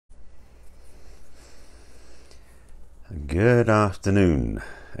Good afternoon,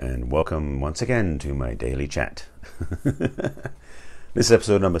 and welcome once again to my daily chat. This is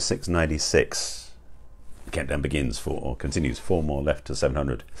episode number 696. The countdown continues, 4 more left to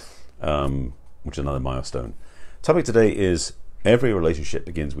 700, which is another milestone. Topic today is every relationship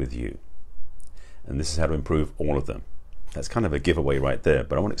begins with you, and this is how to improve all of them. That's kind of a giveaway right there,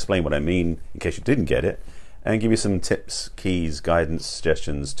 but I want to explain what I mean in case you didn't get it, and give you some tips, keys, guidance,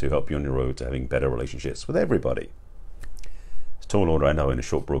 suggestions to help you on your road to having better relationships with everybody. Tall order, I know, in a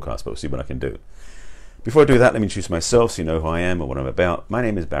short broadcast, but we'll see what I can do. Before I do that, let me introduce myself so you know who I am and what I'm about. My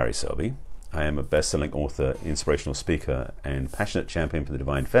name is Barry Selby. I am a best-selling author, inspirational speaker, and passionate champion for the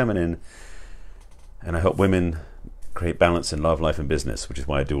divine feminine. And I help women create balance in love, life, and business, which is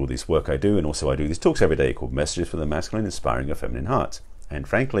why I do all this work I do. And also I do these talks every day called Messages for the Masculine, Inspiring Your Feminine Heart. And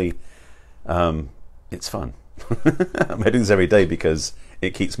frankly, it's fun. I do this every day because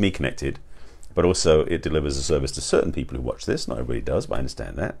it keeps me connected. But also it delivers a service to certain people who watch this. Not everybody does, but I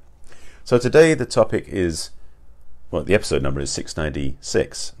understand that. So today the topic is, well, the episode number is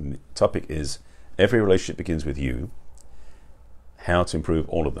 696. And the topic is every relationship begins with you, how to improve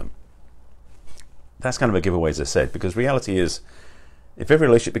all of them. That's kind of a giveaway, as I said, because reality is, if every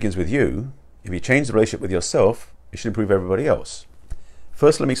relationship begins with you, if you change the relationship with yourself, it should improve everybody else.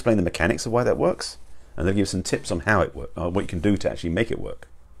 First, let me explain the mechanics of why that works, and then give you some tips on how it works, what you can do to actually make it work.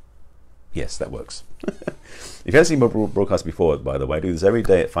 Yes, that works. If you haven't seen my broadcast before, by the way, I do this every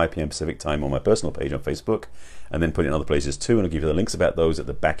day at 5 p.m. Pacific time on my personal page on Facebook, and then put it in other places too, and I'll give you the links about those at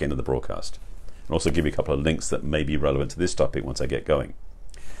the back end of the broadcast. And also give you a couple of links that may be relevant to this topic once I get going.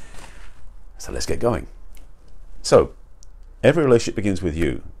 So let's get going. So, every relationship begins with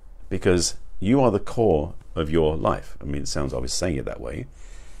you, because you are the core of your life. I mean, it sounds obvious saying it that way,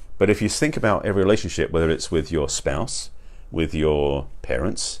 but if you think about every relationship, whether it's with your spouse, with your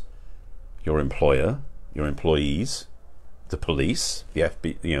parents, your employer, your employees, the police, the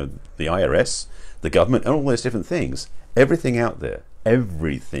FBI, the IRS, the government, and all those different things, everything out there,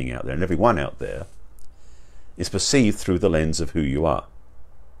 and everyone out there is perceived through the lens of who you are.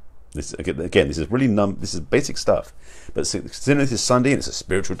 This is really this is basic stuff. But considering this is Sunday and it's a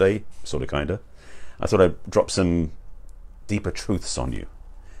spiritual day, sort of, kinda, I thought I'd drop some deeper truths on you.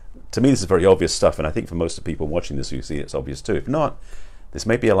 To me, this is very obvious stuff, and I think for most of the people watching this, you see it's obvious too. If not, this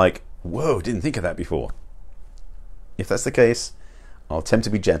may be a like, whoa, didn't think of that before. If that's the case, I'll attempt to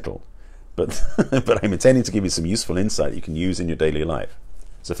be gentle, but but I'm intending to give you some useful insight you can use in your daily life.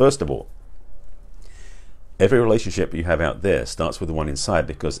 So first of all, every relationship you have out there starts with the one inside,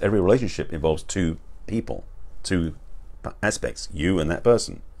 because every relationship involves two people, two aspects, you and that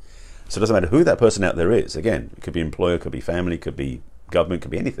person. So it doesn't matter who that person out there is. Again, it could be employer, could be family, could be government,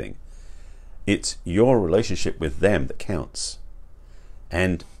 could be anything. It's your relationship with them that counts.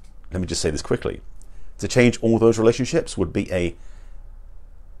 And let me just say this quickly. To change all those relationships would be a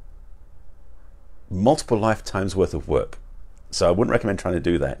multiple lifetimes worth of work. So I wouldn't recommend trying to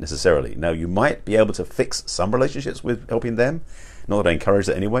do that necessarily. Now, you might be able to fix some relationships with helping them. Not that I encourage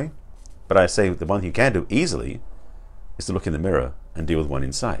that anyway. But I say the one you can do easily is to look in the mirror and deal with one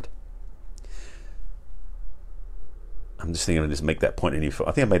inside. I'm just thinking I'll just make that point. I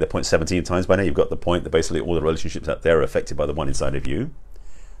think I've made that point 17 times by now. You've got the point that basically all the relationships out there are affected by the one inside of you.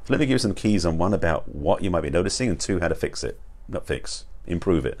 So let me give you some keys on one, about what you might be noticing, and two, how to fix it. Not fix,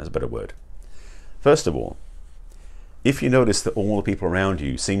 improve it, that's a better word. First of all, if you notice that all the people around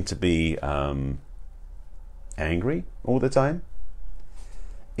you seem to be angry all the time,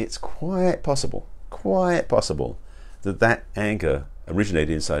 it's quite possible that that anger originated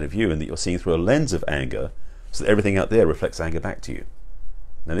inside of you, and that you're seeing through a lens of anger, so that everything out there reflects anger back to you.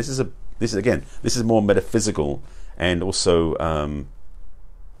 Now this is more metaphysical and also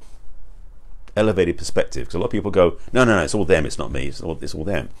elevated perspective, because a lot of people go, no, it's all them, it's not me, it's all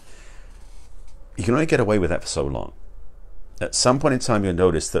them. You can only get away with that for so long. At some point in time, you'll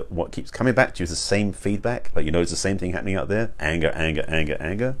notice that what keeps coming back to you is the same feedback. Like, you notice the same thing happening out there, anger.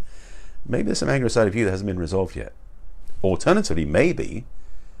 Maybe there's some anger inside of you that hasn't been resolved yet. Alternatively, maybe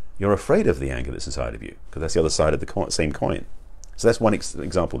you're afraid of the anger that's inside of you, because that's the other side of the same coin. So that's one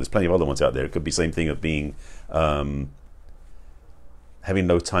example. There's plenty of other ones out there. It could be the same thing of being having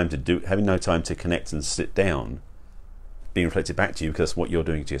no time to connect and sit down, being reflected back to you, because that's what you're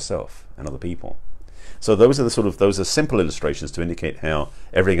doing to yourself and other people. So those are simple illustrations to indicate how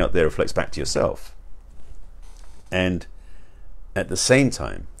everything out there reflects back to yourself. And at the same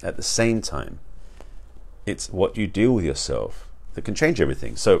time, it's what you do with yourself that can change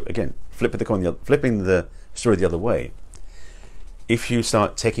everything. So again, flipping the story the other way. If you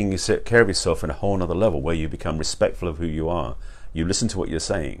start taking care of yourself on a whole other level, where you become respectful of who you are, you listen to what you're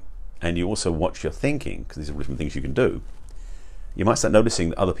saying, and you also watch your thinking, because these are different things you can do, you might start noticing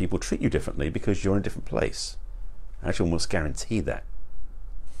that other people treat you differently because you're in a different place. I actually almost guarantee that.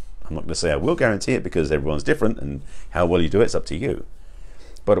 I'm not going to say I will guarantee it, because everyone's different, and how well you do it's up to you.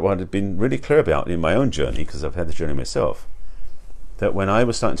 But what I've been really clear about in my own journey, because I've had the journey myself, that when I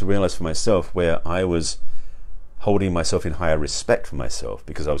was starting to realize for myself where I was holding myself in higher respect for myself,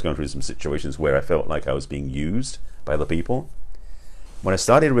 because I was going through some situations where I felt like I was being used by other people, when I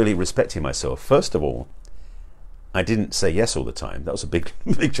started really respecting myself, first of all, I didn't say yes all the time. That was a big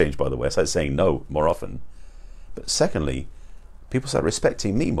change, by the way. I started saying no more often. But secondly, people started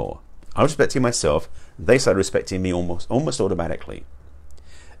respecting me more. I was respecting myself. They started respecting me almost automatically.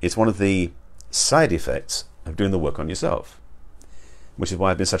 It's one of the side effects of doing the work on yourself, which is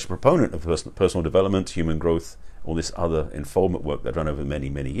why I've been such a proponent of personal development, human growth, all this other enfoldment work that I've done over many,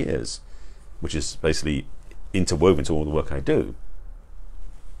 many years, which is basically interwoven to all the work I do.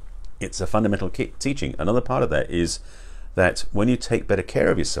 It's a fundamental teaching. Another part of that is that when you take better care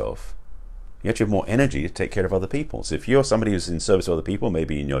of yourself, you actually have more energy to take care of other people. So if you're somebody who's in service of other people,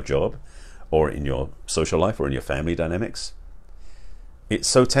 maybe in your job or in your social life or in your family dynamics, it's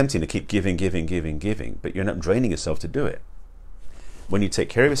so tempting to keep giving, but you end up draining yourself to do it. When you take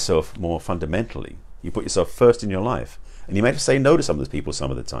care of yourself more fundamentally, you put yourself first in your life, and you may have to say no to some of those people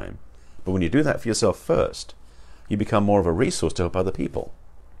some of the time, but when you do that for yourself first, you become more of a resource to help other people.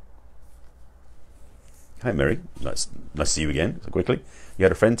 Hi Mary, nice to see you again, so quickly. You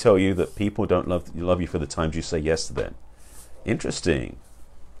had a friend tell you that people don't love you for the times you say yes to them. Interesting.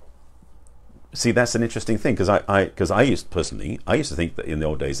 See, that's an interesting thing, because I used to think that in the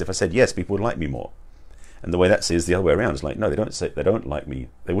old days, if I said yes, people would like me more. And the way that is the other way around. It's like, no, they don't like me.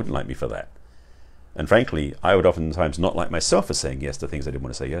 They wouldn't like me for that. And frankly, I would oftentimes not like myself for saying yes to things I didn't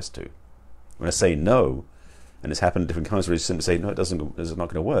want to say yes to. When I say no, and it's happened at different times where you simply say, no, it's not going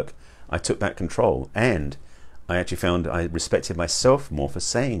to work, I took back control, and I actually found I respected myself more for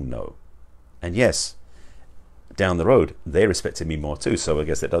saying no. And yes, down the road, they respected me more too. So I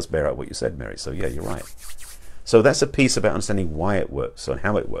guess that does bear out what you said, Mary. So yeah, you're right. So that's a piece about understanding why it works and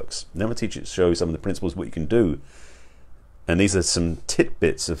how it works. Then I'll teach you, show you some of the principles, what you can do. And these are some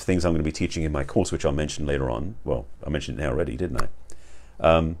tidbits of things I'm going to be teaching in my course, which I'll mention later on. Well, I mentioned it now already, didn't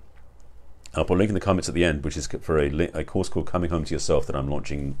I? I'll put a link in the comments at the end, which is for a course called Coming Home to Yourself that I'm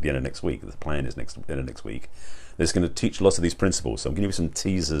launching the end of next week. The plan is end of next week. That's going to teach lots of these principles. So I'm going to give you some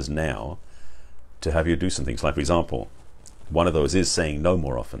teasers now to have you do some things. Like, for example, one of those is saying no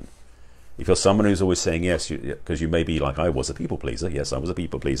more often. If you're someone who's always saying yes, because you may be like I was, a people pleaser. Yes, I was a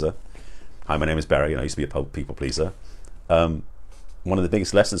people pleaser. Hi, my name is Barry, and I used to be a people pleaser. One of the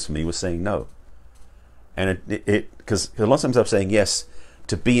biggest lessons for me was saying no. And because a lot of times I'm saying yes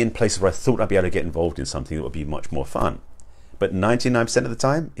to be in places where I thought I'd be able to get involved in something that would be much more fun. But 99% of the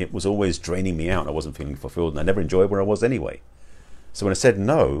time, it was always draining me out. I wasn't feeling fulfilled, and I never enjoyed where I was anyway. So when I said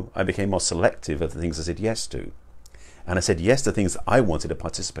no, I became more selective of the things I said yes to. And I said yes to things that I wanted to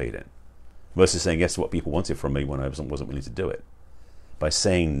participate in, versus saying yes to what people wanted from me when I wasn't willing to do it. By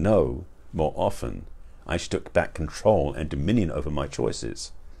saying no more often, I took back control and dominion over my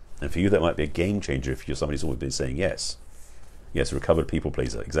choices. And for you, that might be a game changer if you're somebody who's always been saying yes. Yes, recovered people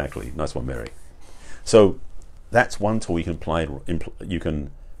pleaser. Exactly. Nice one, Mary. So that's one tool you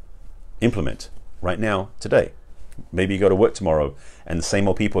can implement right now, today. Maybe you go to work tomorrow and the same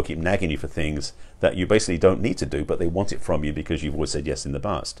old people keep nagging you for things that you basically don't need to do, but they want it from you because you've always said yes in the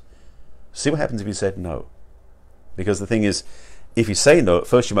past. See what happens if you said no. Because the thing is, if you say no, at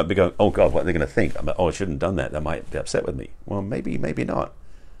first you might be going, oh God, what are they going to think? Oh, I shouldn't have done that. They might be upset with me. Well, maybe not.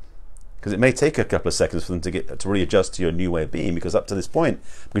 Because it may take a couple of seconds for them to readjust to your new way of being, because up to this point,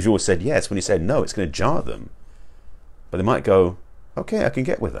 because you always said yes, when you said no, it's going to jar them. But they might go, okay, I can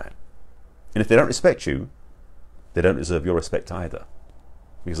get with that. And if they don't respect you, they don't deserve your respect either.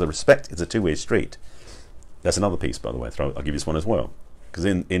 Because the respect is a two-way street. That's another piece, by the way. I'll give you this one as well. Because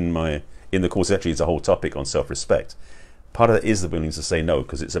in the course, actually, it's a whole topic on self-respect. Part of that is the willingness to say no,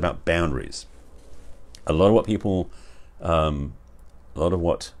 because it's about boundaries. A lot of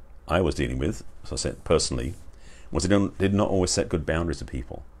what I was dealing with, as I said personally, was I did not always set good boundaries to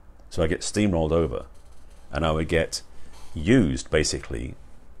people. So I get steamrolled over, and I would get used basically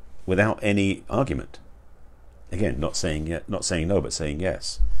without any argument. Again, not saying no, but saying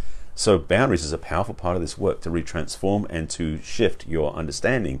yes. So boundaries is a powerful part of this work to retransform and to shift your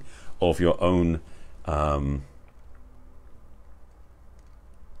understanding of your own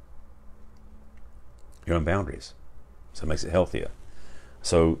boundaries. So it makes it healthier.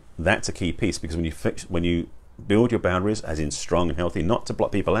 So that's a key piece, because when you build your boundaries, as in strong and healthy, not to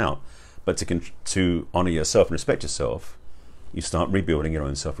block people out, but to honor yourself and respect yourself, you start rebuilding your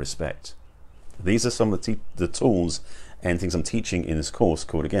own self-respect. These are some of the tools and things I'm teaching in this course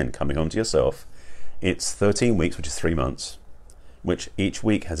called, again, Coming Home to Yourself. It's 13 weeks, which is 3 months, which each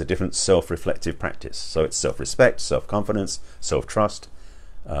week has a different self-reflective practice. So it's self-respect, self-confidence, self-trust.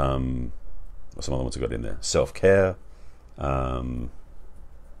 What's some other ones I got in there? Self-care,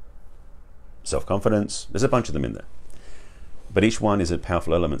 self-confidence. There's a bunch of them in there. But each one is a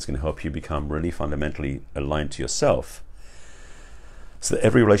powerful element that's going to help you become really fundamentally aligned to yourself, so that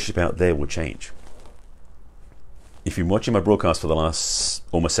every relationship out there will change. If you've been watching my broadcast for the last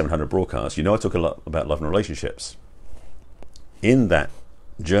almost 700 broadcasts, you know I talk a lot about love and relationships. In that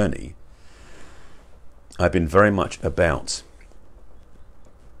journey, I've been very much about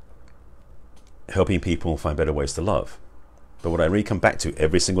helping people find better ways to love. But what I really come back to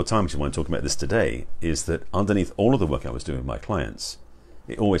every single time, which is why I'm talking about this today, is that underneath all of the work I was doing with my clients,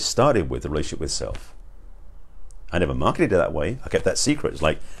 it always started with the relationship with self. I never marketed it that way. I kept that secret. It's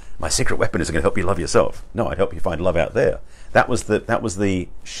like, my secret weapon is going to help you love yourself. No, I'd help you find love out there. That was the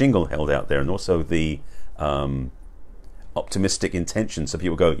shingle held out there, and also the optimistic intention. So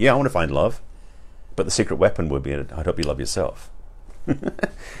people go, yeah, I want to find love, but the secret weapon would be, I'd help you love yourself.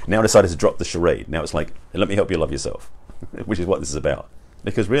 Now I decided to drop the charade. Now it's like, let me help you love yourself, which is what this is about.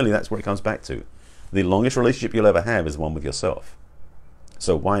 Because really, that's what it comes back to. The longest relationship you'll ever have is one with yourself.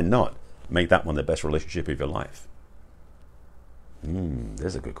 So why not make that one the best relationship of your life?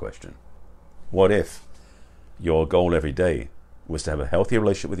 There's a good question. What if your goal every day was to have a healthier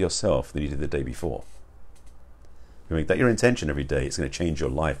relationship with yourself than you did the day before? You make that your intention every day. It's going to change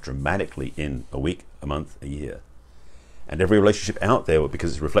your life dramatically in a week, a month, a year. And every relationship out there,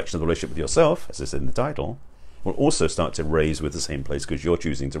 because it's a reflection of the relationship with yourself, as I said in the title, will also start to raise with the same place, because you're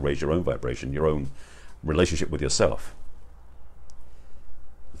choosing to raise your own vibration, your own relationship with yourself.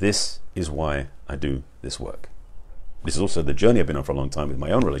 This is why I do this work. This is also the journey I've been on for a long time with my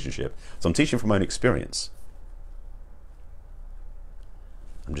own relationship. So I'm teaching from my own experience.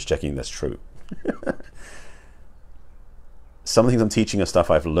 I'm just checking that's true. Some of the things I'm teaching are stuff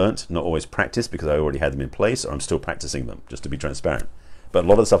I've learnt, not always practiced, because I already had them in place, or I'm still practicing them, just to be transparent. But a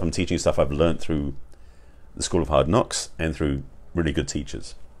lot of the stuff I'm teaching is stuff I've learnt through the School of Hard Knocks and through really good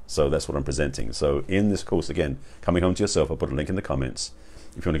teachers. So that's what I'm presenting. So in this course, again, Coming Home to Yourself, I'll put a link in the comments.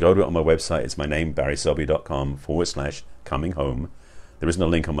 If you want to go to it on my website, it's my name, barryselby.com/coming home. There isn't a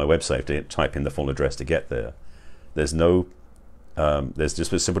link on my website to type in the full address to get there. There's no, there's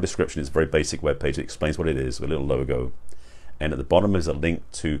just a simple description. It's a very basic web page that explains what it is, with a little logo. And at the bottom is a link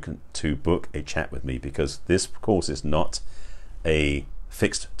to book a chat with me, because this course is not a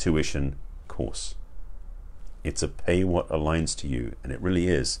fixed tuition course. It's a pay what aligns to you, and it really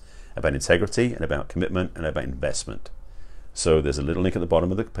is about integrity and about commitment and about investment. So there's a little link at the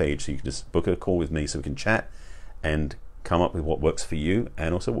bottom of the page, so you can just book a call with me so we can chat and come up with what works for you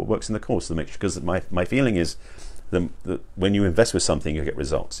and also what works in the course. To make sure, because my feeling is that when you invest with something, you get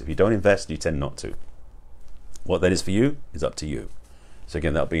results. If you don't invest, you tend not to. What that is for you is up to you. So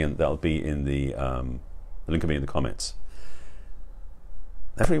again, that'll be in the link will be in the comments.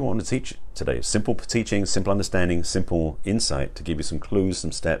 That's what we want to teach today. Simple teaching, simple understanding, simple insight to give you some clues,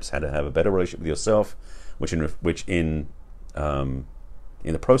 some steps, how to have a better relationship with yourself, which in the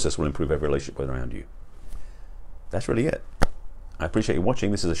process will improve every relationship around you. That's really it. I appreciate you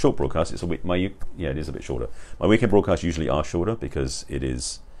watching. This is a short broadcast. It's it is a bit shorter. My weekend broadcasts usually are shorter because it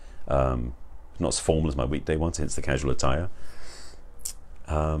is not as formal as my weekday ones, hence the casual attire.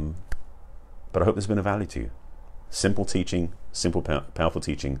 But I hope there's been a value to you. Simple teaching, simple powerful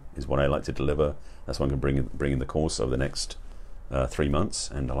teaching is what I like to deliver. That's what I'm going to bring in the course over the next 3 months,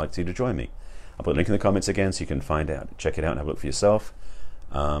 and I'd like you to join me. I'll put a link in the comments again so you can find out, check it out and have a look for yourself.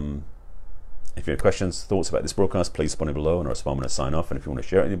 If you have questions, thoughts about this broadcast, please respond below and I'll respond when I sign off. And if you want to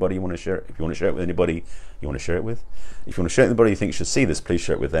share it with anybody you want to share it, if you want to share it with anybody you want to share it with, if you want to share it with anybody you think should see this, please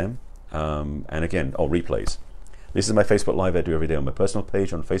share it with them. And again, replays. This is my Facebook Live I do every day on my personal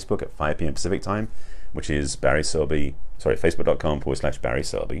page on Facebook at 5 p.m. Pacific time, which is facebook.com/Barry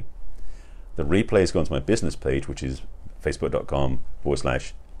Selby. The replays go onto my business page, which is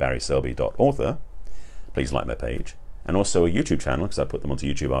facebook.com/BarrySelby.author. Please like my page. And also a YouTube channel, because I put them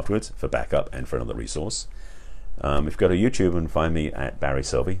onto YouTube afterwards for backup and for another resource. If you go to YouTube and find me at Barry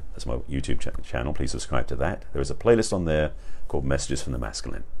Selby, that's my YouTube channel, please subscribe to that. There is a playlist on there called Messages from the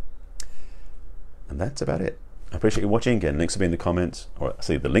Masculine. And that's about it. I appreciate you watching. Again, links will be in the comments, or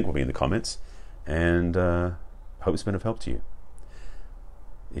see, the link will be in the comments, and hope it's been of help to you.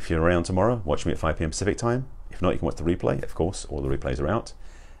 If you're around tomorrow, watch me at 5 p.m. Pacific time. If not, you can watch the replay. Of course, all the replays are out.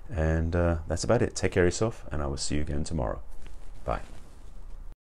 And that's about it. Take care of yourself, and I will see you again tomorrow. Bye.